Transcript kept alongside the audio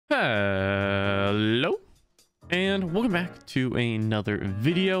Hello and welcome back to another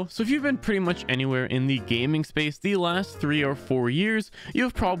video. So if you've been pretty much anywhere in the gaming space the last 3 or 4 years,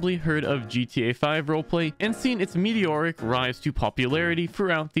 you've probably heard of GTA 5 roleplay and seen its meteoric rise to popularity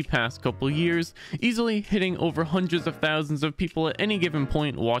throughout the past couple years, easily hitting over hundreds of thousands of people at any given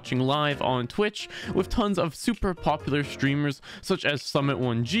point watching live on Twitch, with tons of super popular streamers such as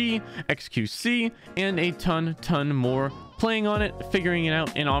Summit1G, XQC, and a ton more playing on it, figuring it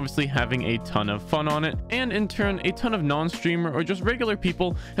out, and obviously having a ton of fun on it. And in turn, a ton of non-streamer or just regular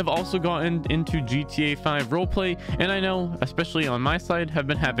people have also gotten into GTA 5 roleplay, and I know, especially on my side, have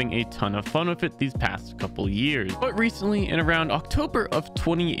been having a ton of fun with it these past couple years. But recently, in around October of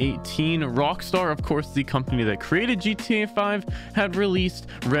 2018, Rockstar, of course the company that created GTA 5, had released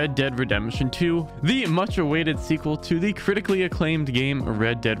Red Dead Redemption 2, the much-awaited sequel to the critically acclaimed game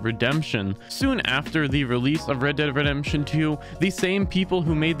Red Dead Redemption. Soon after the release of Red Dead Redemption 2, the same people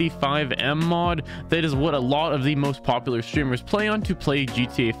who made the 5M mod, that is what a lot of the most popular streamers play on to play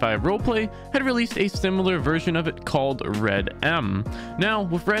GTA 5 roleplay, had released a similar version of it called RedM. Now,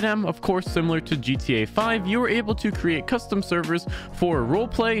 with RedM, of course, similar to GTA 5, you were able to create custom servers for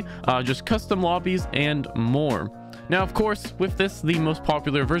roleplay, just custom lobbies, and more. Now, of course, with this, the most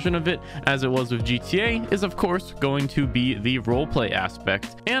popular version of it, as it was with GTA, is of course going to be the roleplay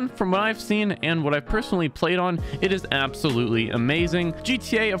aspect. And from what I've seen and what I've personally played on, it is absolutely amazing.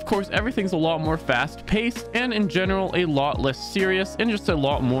 GTA, of course, everything's a lot more fast-paced and in general a lot less serious and just a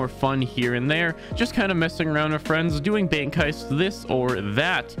lot more fun here and there, just kind of messing around with friends, doing bank heists, this or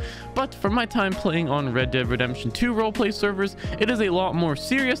that. But from my time playing on Red Dead Redemption 2 roleplay servers, it is a lot more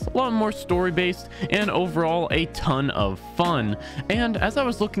serious, a lot more story-based, and overall a ton of fun. And as I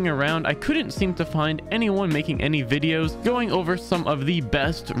was looking around, I couldn't seem to find anyone making any videos going over some of the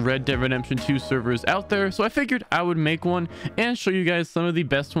best Red Dead Redemption 2 servers out there, so I figured I would make one and show you guys some of the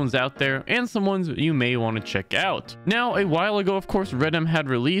best ones out there and some ones you may want to check out. Now, a while ago, of course, RedM had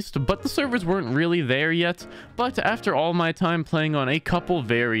released, but the servers weren't really there yet. But after all my time playing on a couple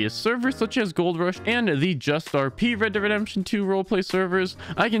various servers such as Gold Rush and the Just RP Red Dead Redemption 2 roleplay servers,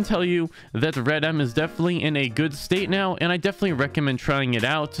 I can tell you that RedM is definitely in a good state now, and I definitely recommend trying it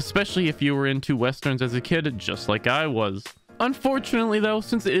out, especially if you were into westerns as a kid just like I was. Unfortunately though,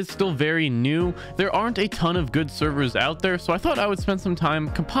 since it is still very new, there aren't a ton of good servers out there, so I thought I would spend some time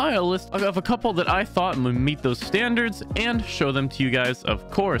compile a list of a couple that I thought would meet those standards and show them to you guys,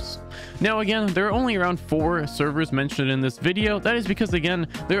 of course. Now again, there are only around 4 servers mentioned in this video. That is because again,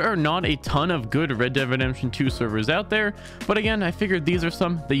 there are not a ton of good Red Dead Redemption 2 servers out there, but again, I figured these are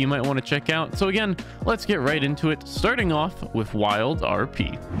some that you might want to check out. So again, let's get right into it, starting off with Wild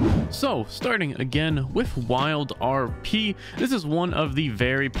RP. So starting again with Wild RP, this is one of the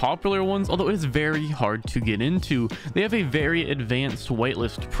very popular ones, although it is very hard to get into. They have a very advanced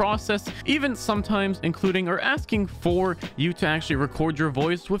whitelist process, even sometimes including or asking for you to actually record your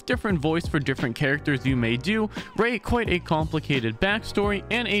voice with different voice for different characters you may do, right? Quite a complicated backstory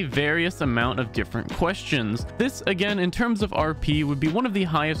and a various amount of different questions. This, again, in terms of RP, would be one of the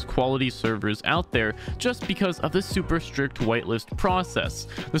highest quality servers out there just because of the super strict whitelist process.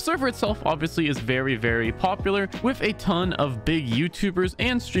 The server itself obviously is very popular, with a ton of big YouTubers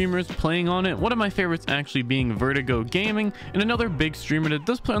and streamers playing on it. One of my favorites actually being Vertigo Gaming, and another big streamer that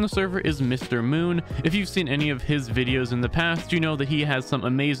does play on the server is Mr. Moon. If you've seen any of his videos in the past, you know that he has some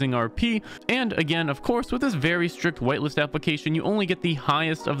amazing RP. And again, of course, with this very strict whitelist application, you only get the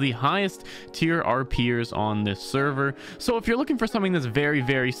highest of the highest tier RPers on this server. So if you're looking for something that's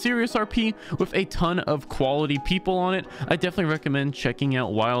very serious RP with a ton of quality people on it, I definitely recommend checking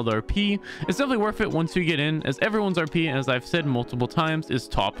out Wild RP. It's definitely worth it once you get in, as everyone's RP, as I've said multiple times, is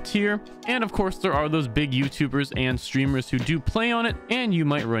top tier. And of course, there are those big YouTubers and streamers who do play on it, and you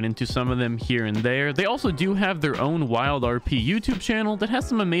might run into some of them here and there. They also do have their own Wild RP YouTube channel that has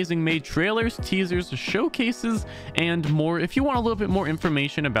some amazing made trailers, teasers, showcases, and more if you want a little bit more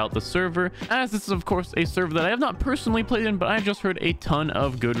information about the server, as this is of course a server that I have not personally played in, but I've just heard a ton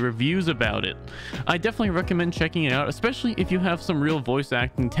of good reviews about it. I definitely recommend checking it out, especially if you have some real voice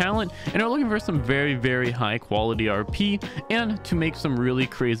acting talent and are looking for some very high quality RP and to make some really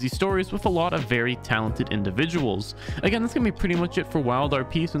crazy stories with a lot of very talented individuals. Again, that's gonna be pretty much it for Wild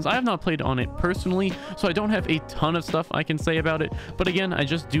RP, since I have not played on it personally, so I don't have a ton of stuff I can say about it. But again, I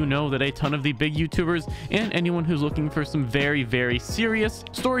just do know that a ton of the big YouTubers and anyone who's looking for some very serious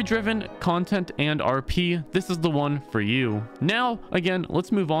story-driven content and RP, this is the one for you. Now again,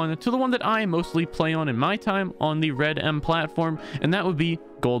 let's move on to the one that I mostly play on in my time on the RedM platform, and that would be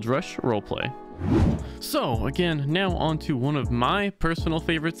Gold Rush Roleplay. So again, now on to one of my personal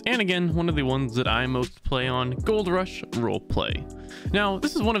favorites, and again, one of the ones that I most play on, Gold Rush Roleplay. Now,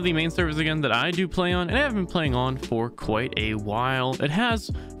 this is one of the main servers again that I do play on, and I have been playing on for quite a while. It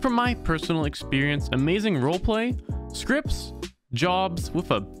has, from my personal experience, amazing roleplay, scripts, jobs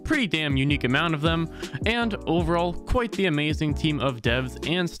with a pretty damn unique amount of them, and overall quite the amazing team of devs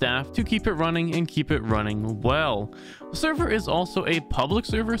and staff to keep it running and keep it running well. The server is also a public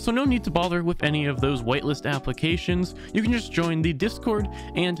server, so no need to bother with any of those whitelist applications. You can just join the Discord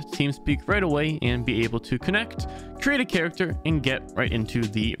and TeamSpeak right away and be able to connect, create a character, and get right into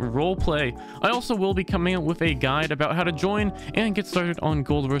the roleplay. I also will be coming out with a guide about how to join and get started on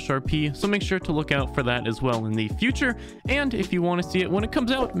Gold Rush RP, so make sure to look out for that as well in the future. And if you want to see it when it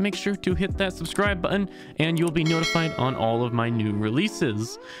comes out, make sure to hit that subscribe button and you'll be notified on all of my new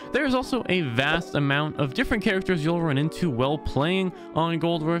releases. There's also a vast amount of different characters you'll run into while playing on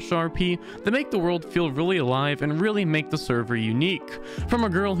Gold Rush RP that make the world feel really alive and really make the server unique. From a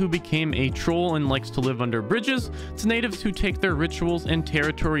girl who became a troll and likes to live under bridges, to natives who take their rituals and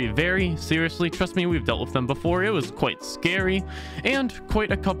territory very seriously. Trust me, we've dealt with them before. It was quite scary. And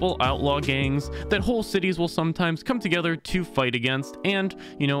quite a couple outlaw gangs that whole cities will sometimes come together to fight against and,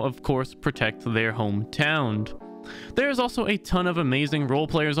 you know, of course, protect their hometown. There's also a ton of amazing role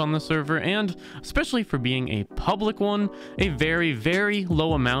players on the server, and especially for being a public one, a very, very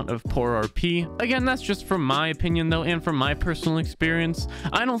low amount of poor RP. Again, that's just from my opinion though, and from my personal experience.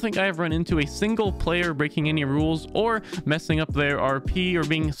 I don't think I've run into a single player breaking any rules or messing up their RP or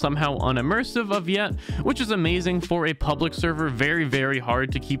being somehow unimmersive of yet, which is amazing for a public server. Very, very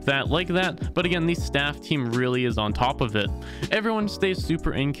hard to keep that like that, but again, the staff team really is on top of it. Everyone stays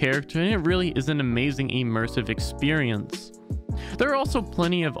super in character, and it really is an amazing immersive experience. There are also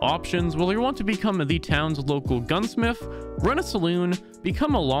plenty of options whether you want to become the town's local gunsmith, run a saloon,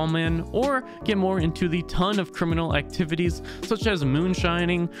 become a lawman, or get more into the ton of criminal activities such as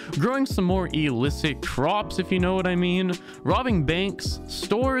moonshining, growing some more illicit crops if you know what I mean, robbing banks,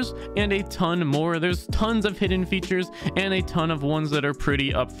 stores, and a ton more. There's tons of hidden features and a ton of ones that are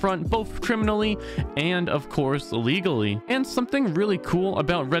pretty upfront, both criminally and of course legally. And something really cool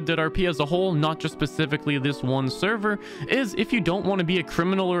about Red Dead RP as a whole, not just specifically this one server, is if you don't want to be a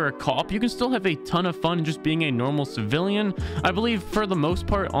criminal or a cop, you can still have a ton of fun just being a normal civilian. I believe for the most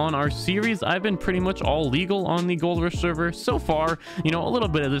part on our series, I've been pretty much all legal on the Gold Rush server so far, you know, a little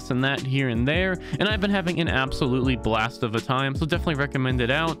bit of this and that here and there, and I've been having an absolutely blast of a time, so definitely recommend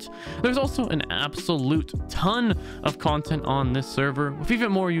it out. There's also an absolute ton of content on this server with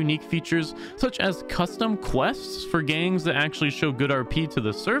even more unique features such as custom quests for gangs that actually show good RP to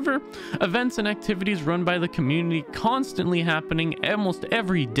the server, events and activities run by the community constantly happening almost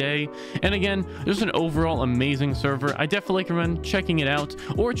every day, and again, there's an overall amazing server. I definitely recommend checking it out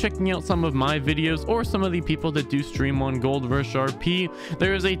or checking out some of my videos or some of the people that do stream on Gold Rush RP.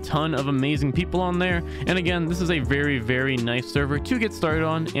 There is a ton of amazing people on there, and again, this is a very, very nice server to get started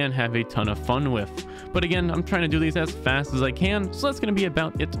on and have a ton of fun with. But again, I'm trying to do these as fast as I can, so that's going to be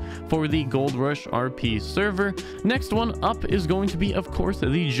about it for the Gold Rush RP server. Next one up is going to be, of course,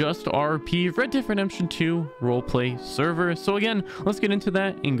 the Just RP Red Dead Redemption 2 roleplay server. So again, let's get into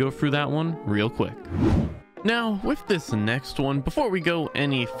that and go through that one real quick. Now, with this next one, before we go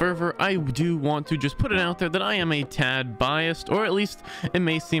any further, I do want to just put it out there that I am a tad biased, or at least it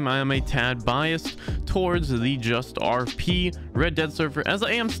may seem I am a tad biased towards the Just RP Red Dead server, as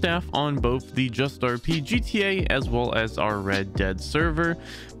I am staff on both the Just RP GTA as well as our Red Dead server,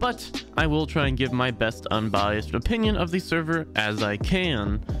 but I will try and give my best unbiased opinion of the server as I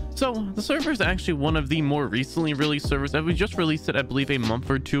can. So the server is actually one of the more recently released servers, as we just released it I believe a month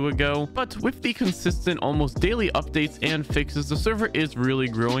or two ago, but with the consistent almost daily updates and fixes, the server is really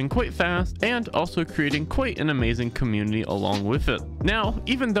growing quite fast and also creating quite an amazing community along with it. Now,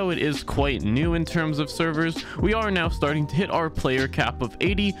 even though it is quite new in terms of servers, we are now starting to hit our player cap of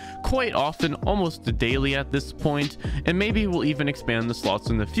 80 quite often, almost daily at this point, and maybe we'll even expand the slots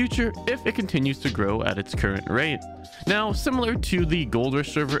in the future if it continues to grow at its current rate. Now, similar to the Gold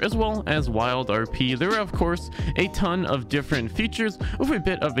Rush server as well as Wild RP, there are of course a ton of different features with a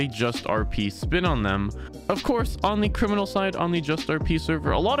bit of a Just RP spin on them. Of course, on the criminal side on the Just RP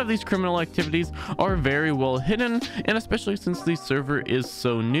server, a lot of these criminal activities are very well hidden, and especially since the server is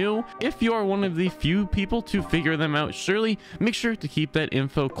so new, if you are one of the few people to figure them out, surely make sure to keep that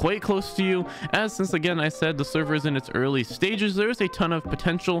info quite close to you, as since again I said the server is in its early stages, there is a ton of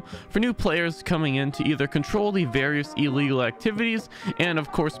potential for new players coming in to either control the various illegal activities and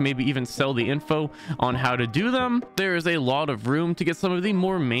of course course, maybe even sell the info on how to do them, there is a lot of room to get some of the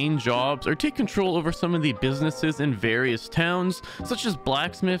more main jobs or take control over some of the businesses in various towns, such as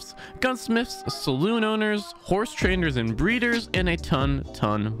blacksmiths, gunsmiths, saloon owners, horse trainers and breeders, and a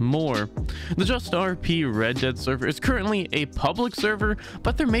ton more. The Just RP Red Dead server is currently a public server,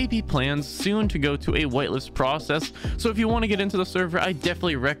 but there may be plans soon to go to a whitelist process, so if you want to get into the server, I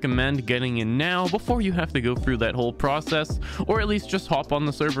definitely recommend getting in now before you have to go through that whole process, or at least just hop on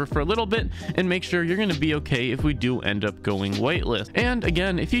the server for a little bit and make sure you're going to be okay if we do end up going whitelist. And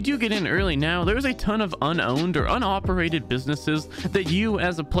again, if you do get in early now, there's a ton of unowned or unoperated businesses that you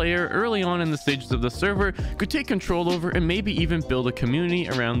as a player early on in the stages of the server could take control over and maybe even build a community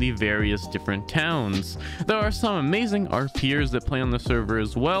around the various different towns. There are some amazing RPers that play on the server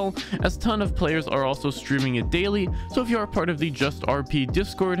as well, as a ton of players are also streaming it daily, so if you are part of the Just RP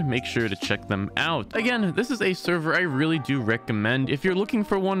Discord, make sure to check them out. Again, this is a server I really do recommend if you're looking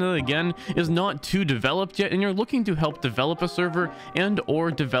for one that, again, is not too developed yet and you're looking to help develop a server and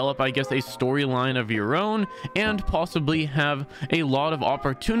or develop, I guess, a storyline of your own and possibly have a lot of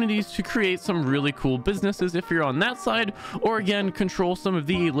opportunities to create some really cool businesses if you're on that side, or again, control some of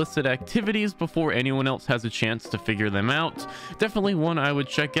the illicit activities before anyone else has a chance to figure them out. Definitely one I would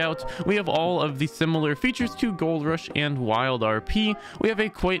check out. We have all of the similar features to Gold Rush and Wild RP. We have a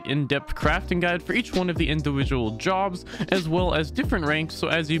quite in-depth crafting guide for each one of the individual jobs, as well as different ranks, so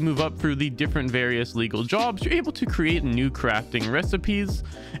as you move up through the different various legal jobs, you're able to create new crafting recipes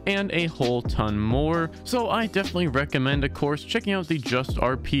and a whole ton more. So I definitely recommend, of course, checking out the Just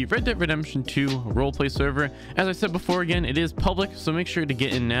RP Red Dead Redemption 2 roleplay server. As I said before, again, it is public, so make sure to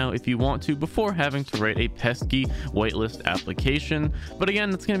get in now if you want to before having to write a pesky whitelist application. But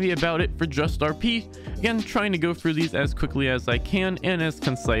again, that's going to be about it for Just RP. Again, trying to go through these as quickly as I can and as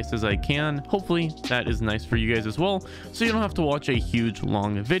concise as I can. Hopefully that is nice for you guys as well, so you don't have to watch a huge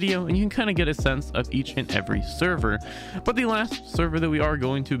long video and you can kind of get a sense of each and every server. But the last server that we are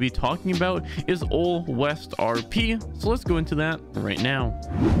going to be talking about is Old West RP, so let's go into that right now.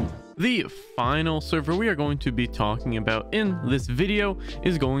 The final server we are going to be talking about in this video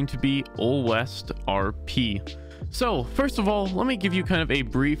is going to be Old West RP. So first of all, let me give you kind of a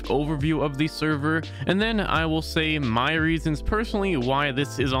brief overview of the server, and then I will say my reasons personally why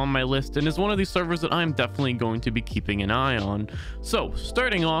this is on my list and is one of these servers that I'm definitely going to be keeping an eye on. So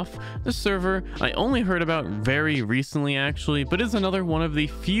starting off, this server I only heard about very recently actually, but is another one of the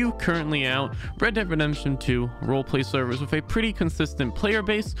few currently out Red Dead Redemption 2 roleplay servers with a pretty consistent player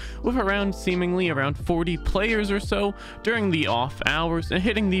base, with seemingly around 40 players or so during the off hours and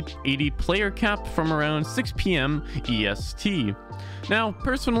hitting the 80 player cap from around 6 p.m. EST. Now,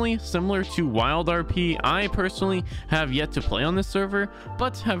 personally, similar to Wild RP, I personally have yet to play on this server,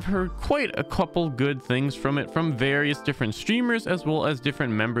 but have heard quite a couple good things from it from various different streamers as well as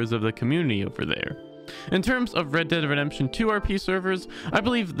different members of the community over there. In terms of Red Dead Redemption 2 RP servers, I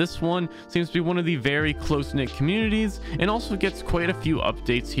believe this one seems to be one of the very close-knit communities and also gets quite a few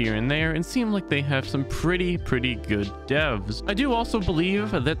updates here and there and seem like they have some pretty good devs. I do also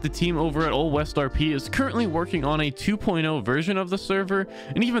believe that the team over at Old West RP is currently working on a 2.0 version of the server,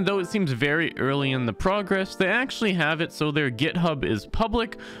 and even though it seems very early in the progress, they actually have it so their GitHub is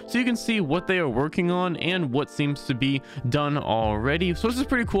public, so you can see what they are working on and what seems to be done already. So this is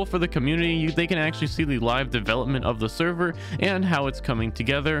pretty cool for the community. They can actually see the live development of the server and how it's coming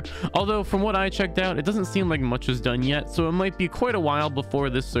together, although from what I checked out, it doesn't seem like much is done yet, so it might be quite a while before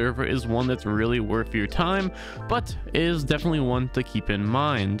this server is one that's really worth your time, but it is definitely one to keep in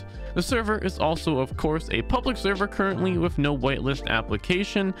mind. The server is also, of course, a public server currently with no whitelist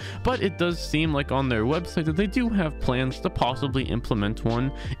application, but it does seem like on their website that they do have plans to possibly implement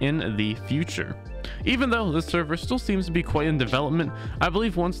one in the future. Even though this server still seems to be quite in development, I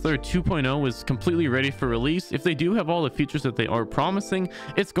believe once their 2.0 is completely ready for release, if they do have all the features that they are promising,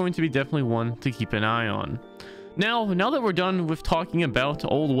 it's going to be definitely one to keep an eye on. Now that we're done with talking about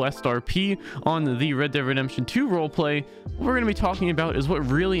Old West RP on the Red Dead Redemption 2 roleplay, what we're going to be talking about is what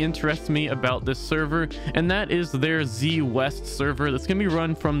really interests me about this server, and that is their Z West server that's going to be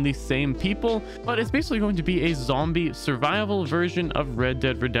run from the same people, but it's basically going to be a zombie survival version of Red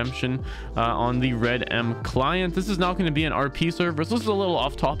Dead Redemption on the RedM client. This is not going to be an RP server, so this is a little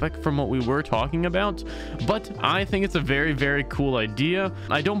off topic from what we were talking about, but I think it's a very cool idea.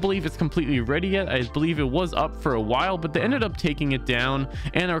 I don't believe it's completely ready yet. I believe it was up for a while, but they ended up taking it down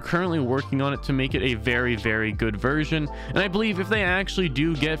and are currently working on it to make it a very, very good version. And I believe if they actually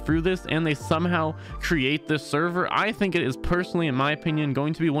do get through this and they somehow create this server, I think it is personally, in my opinion,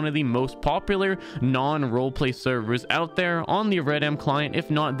 going to be one of the most popular non-roleplay servers out there on the RedM client, if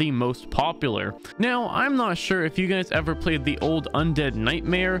not the most popular. Now, I'm not sure if you guys ever played the old Undead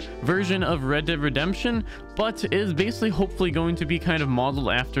Nightmare version of Red Dead Redemption, but it is basically hopefully going to be kind of modeled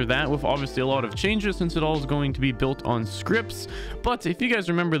after that, with obviously a lot of changes since it all is going to be built on scripts. But if you guys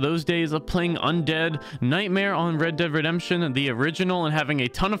remember those days of playing Undead Nightmare on Red Dead Redemption, the original, and having a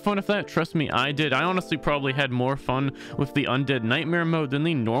ton of fun with that, trust me, I did. I honestly probably had more fun with the Undead Nightmare mode than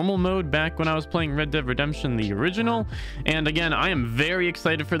the normal mode back when I was playing Red Dead Redemption, the original. And again, I am very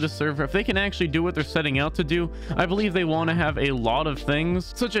excited for this server. If they can actually do what they're setting out to do, I believe they want to have a lot of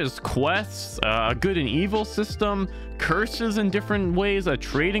things, such as quests, a good and evil system, curses in different ways, a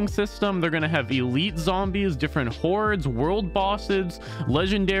trading system. They're going to have elite zombies, different hordes, world bosses,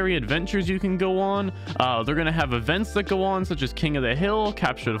 legendary adventures you can go on. They're going to have events that go on, such as King of the Hill,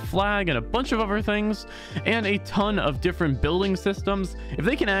 Capture the Flag, and a bunch of other things, and a ton of different building systems. If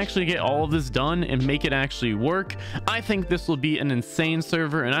they can actually get all of this done and make it actually work, I think this will be an insane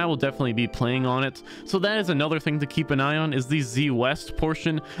server, and I will definitely be playing on it. So that is another thing to keep an eye on, is the Z West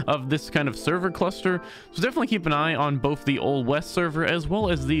portion of this kind of server cluster. So definitely keep an eye on both the Old West server as well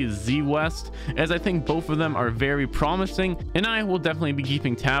as the Z West, as I think both of them are very promising, and I will definitely be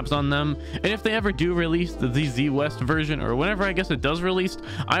keeping tabs on them. And if they ever do release the Z West version, or whenever I guess it does release,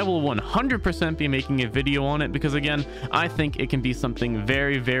 I will 100% be making a video on it, because again, I think it can be something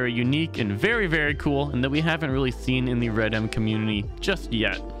very, very unique and very, very cool, and that we haven't really seen in the RedM community just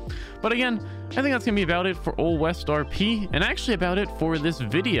yet. But again, I think that's gonna be about it for Old West RP, and actually about it for this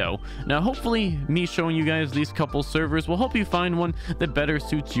video. Now, hopefully me showing you guys these couple servers will help you find one that better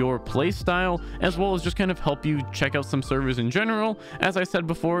suits your play style, as well as just kind of help you check out some servers in general, as I said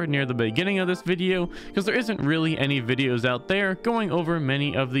before near the beginning of this video, because there isn't really any videos out there going over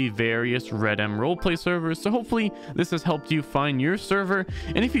many of the various RedM roleplay servers. So hopefully this has helped you find your server,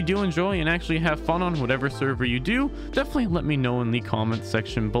 and if you do enjoy and actually have fun on whatever server you do, definitely let me know in the comments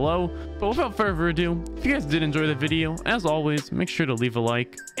section below. But without further ado, if you guys did enjoy the video, as always, make sure to leave a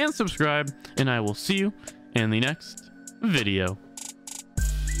like and subscribe, and I will see you in the next video.